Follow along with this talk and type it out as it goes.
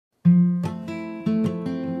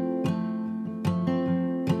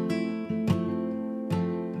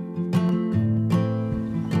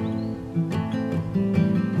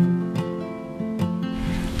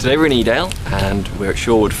Today we're in Edale and we're at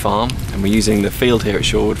Shorewood Farm, and we're using the field here at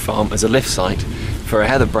Shorewood Farm as a lift site for a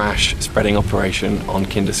heather brash spreading operation on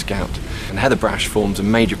Kinder Scout. And heather brash forms a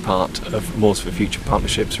major part of Moors for Future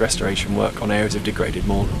Partnerships restoration work on areas of degraded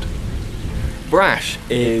moorland. Brash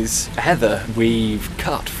is heather we've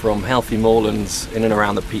cut from healthy moorlands in and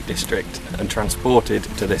around the Peat district and transported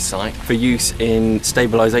to this site for use in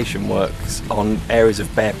stabilisation works on areas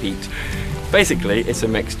of bare peat. Basically, it's a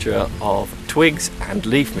mixture of twigs and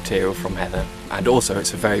leaf material from heather, and also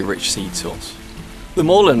it's a very rich seed source. The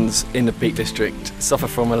moorlands in the Peat district suffer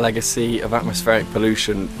from a legacy of atmospheric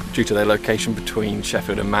pollution due to their location between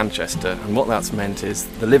Sheffield and Manchester, and what that's meant is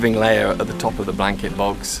the living layer at the top of the blanket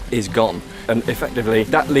bogs is gone, and effectively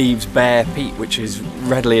that leaves bare peat which is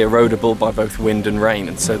readily erodable by both wind and rain.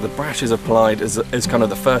 And so the brash is applied as kind of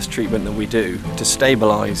the first treatment that we do to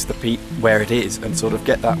stabilise the peat where it is and sort of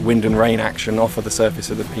get that wind and rain action off of the surface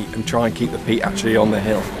of the peat and try and keep the peat actually on the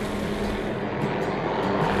hill.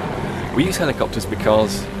 We use helicopters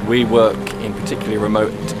because we work in particularly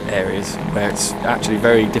remote areas where it's actually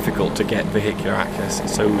very difficult to get vehicular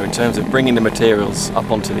access. So in terms of bringing the materials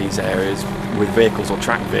up onto these areas with vehicles or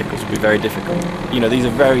tracked vehicles would be very difficult. You know, these are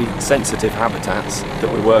very sensitive habitats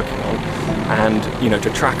that we're working on, and you know, to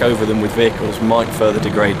track over them with vehicles might further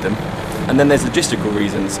degrade them. And then there's logistical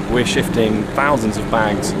reasons. We're shifting thousands of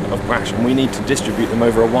bags of brash and we need to distribute them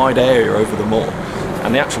over a wide area over the moor.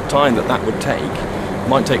 And the actual time that would take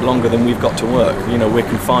might take longer than we've got to work. You know, we're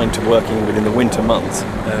confined to working within the winter months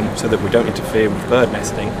so that we don't interfere with bird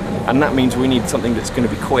nesting, and that means we need something that's going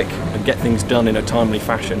to be quick and get things done in a timely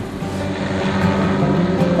fashion.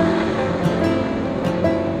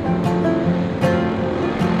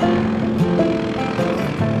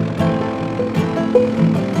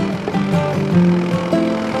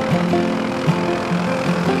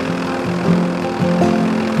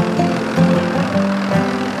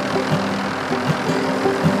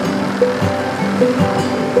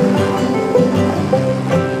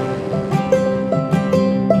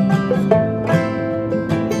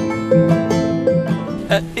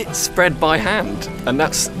 It's spread by hand, and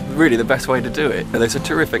that's really the best way to do it. There's a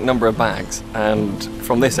terrific number of bags, and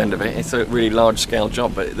from this end of it, it's a really large-scale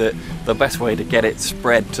job, but the best way to get it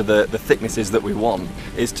spread to the thicknesses that we want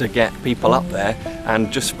is to get people up there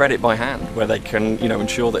and just spread it by hand, where they can, you know,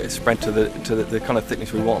 ensure that it's spread to the kind of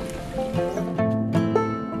thickness we want.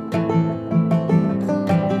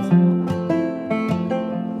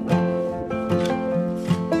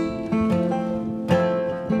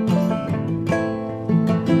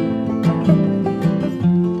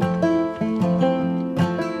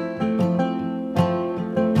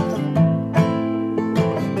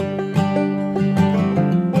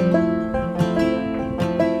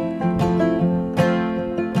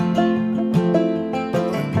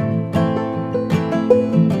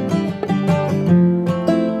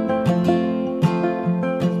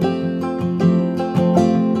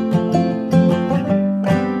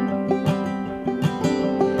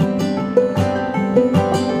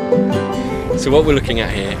 So what we're looking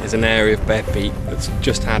at here is an area of bare peat that's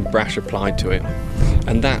just had brash applied to it,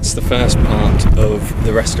 and that's the first part of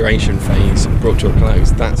the restoration phase brought to a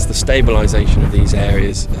close. That's the stabilisation of these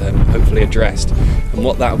areas, hopefully addressed, and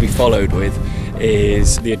what that will be followed with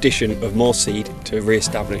is the addition of more seed to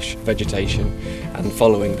re-establish vegetation, and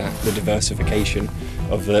following that the diversification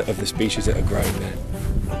of the species that are growing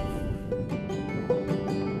there.